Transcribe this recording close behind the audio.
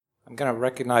I'm going to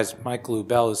recognize Mike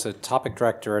Lubell, who's a topic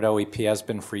director at OEP, has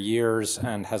been for years,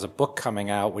 and has a book coming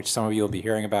out, which some of you will be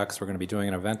hearing about because we're going to be doing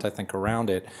an event, I think, around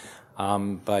it.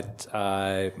 But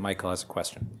Michael has a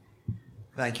question.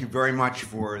 Thank you very much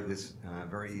for this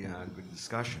very good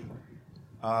discussion.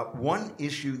 One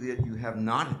issue that you have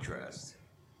not addressed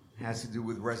has to do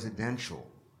with residential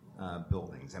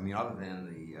buildings. I mean, other than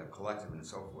the collective and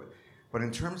so forth. But in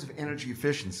terms of energy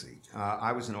efficiency,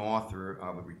 I was an author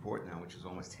of a report now, which is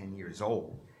almost 10 years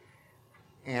old.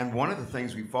 And one of the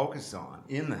things we focused on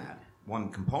in that, one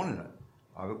component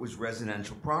of it was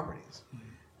residential properties.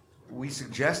 We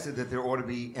suggested that there ought to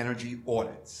be energy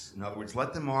audits. In other words,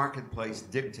 let the marketplace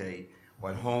dictate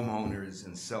what homeowners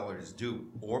and sellers do,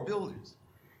 or builders.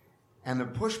 And the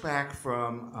pushback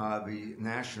from the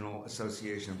National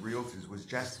Association of Realtors was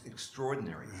just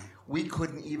extraordinary. We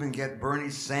couldn't even get Bernie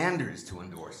Sanders to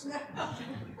endorse it,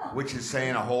 which is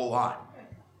saying a whole lot.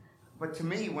 But to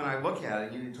me, when I look at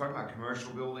it, you're talking about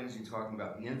commercial buildings, you're talking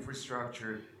about the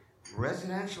infrastructure.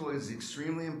 Residential is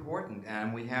extremely important,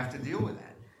 and we have to deal with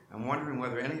that. I'm wondering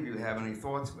whether any of you have any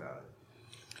thoughts about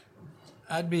it.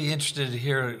 I'd be interested to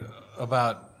hear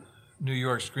about New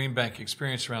York's Green Bank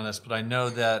experience around this, but I know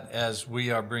that as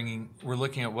we're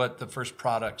looking at what the first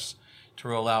products to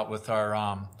roll out with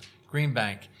our Green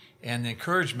Bank, and the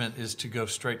encouragement is to go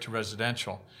straight to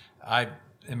residential. I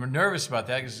am nervous about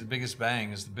that because the biggest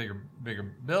bang is the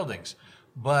bigger buildings,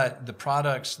 but the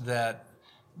products that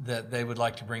they would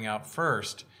like to bring out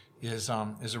first is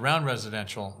around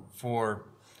residential for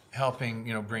helping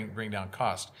bring down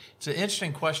cost. It's an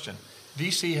interesting question.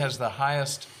 DC has the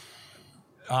highest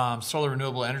solar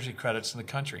renewable energy credits in the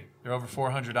country. They're over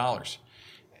 $400.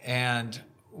 And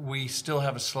we still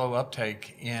have a slow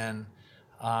uptake in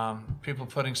people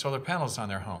putting solar panels on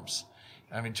their homes.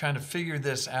 I mean, trying to figure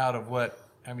this out of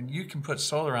you can put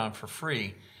solar on for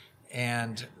free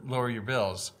and lower your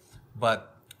bills,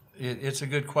 but it's a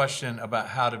good question about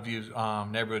how to view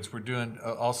neighborhoods. We're doing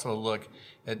also a look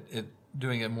at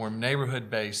doing it more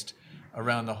neighborhood-based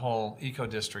around the whole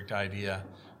eco-district idea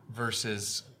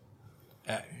versus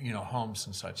homes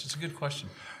and such. It's a good question.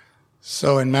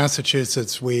 So in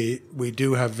Massachusetts, we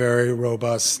do have very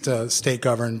robust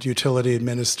state-governed,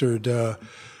 utility-administered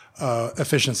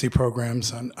efficiency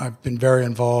programs, and I've been very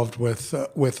involved with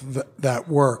that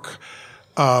work.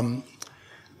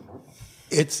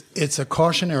 It's a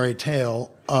cautionary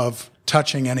tale of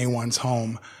touching anyone's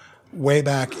home. Way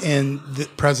back in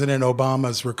President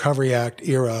Obama's Recovery Act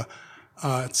era,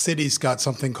 cities got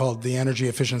something called the Energy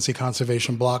Efficiency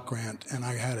Conservation Block Grant, and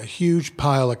I had a huge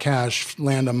pile of cash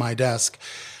land on my desk.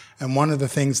 And one of the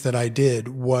things that I did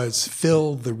was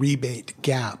fill the rebate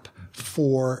gap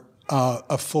for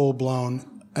a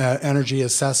full-blown energy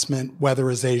assessment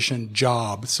weatherization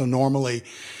job. So normally,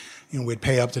 we'd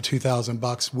pay up to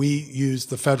 $2,000. We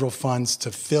used the federal funds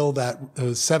to fill that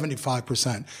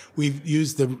 75%. We've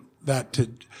used that to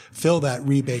fill that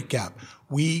rebate gap.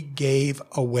 We gave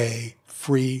away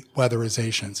free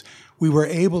weatherizations. We were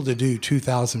able to do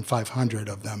 2,500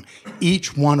 of them.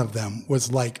 Each one of them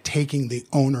was like taking the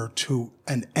owner to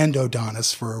an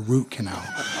endodontist for a root canal.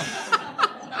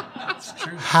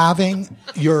 Having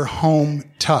your home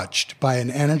touched by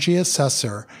an energy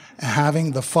assessor and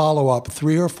having the follow-up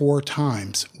 3 or 4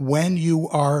 times when you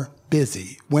are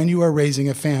busy, when you are raising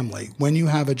a family, when you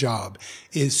have a job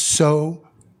is so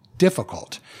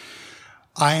difficult.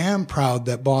 I am proud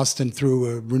that Boston, through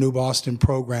a Renew Boston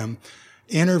program,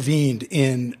 intervened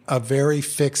in a very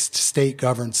fixed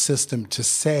state-governed system to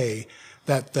say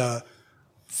that the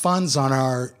funds on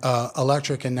our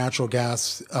electric and natural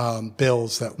gas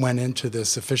bills that went into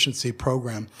this efficiency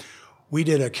program, we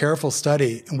did a careful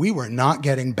study, and we were not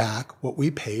getting back what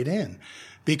we paid in.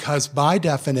 Because by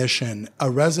definition, a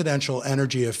residential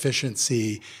energy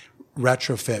efficiency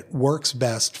retrofit works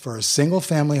best for a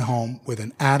single-family home with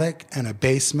an attic and a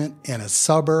basement in a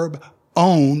suburb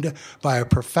owned by a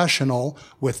professional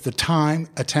with the time,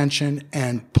 attention,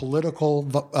 and political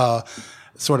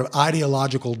sort of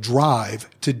ideological drive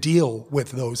to deal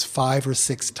with those 5 or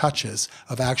 6 touches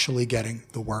of actually getting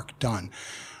the work done.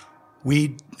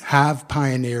 We have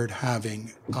pioneered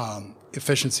having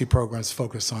efficiency programs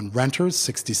focus on renters.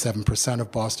 67%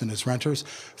 of Boston is renters,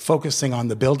 focusing on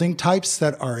the building types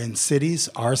that are in cities.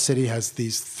 Our city has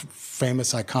these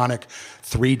famous, iconic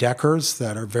 3-deckers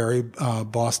that are very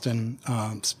Boston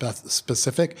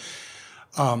specific.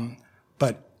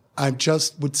 But I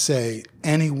just would say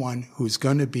anyone who's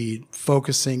going to be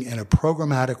focusing in a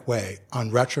programmatic way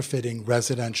on retrofitting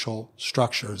residential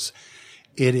structures,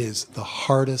 it is the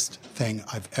hardest thing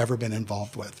I've ever been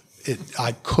involved with.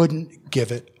 I couldn't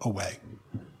give it away.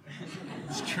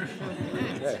 It's true.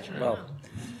 Okay, well,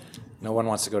 No one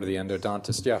wants to go to the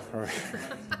endodontist. Yeah. All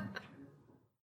right.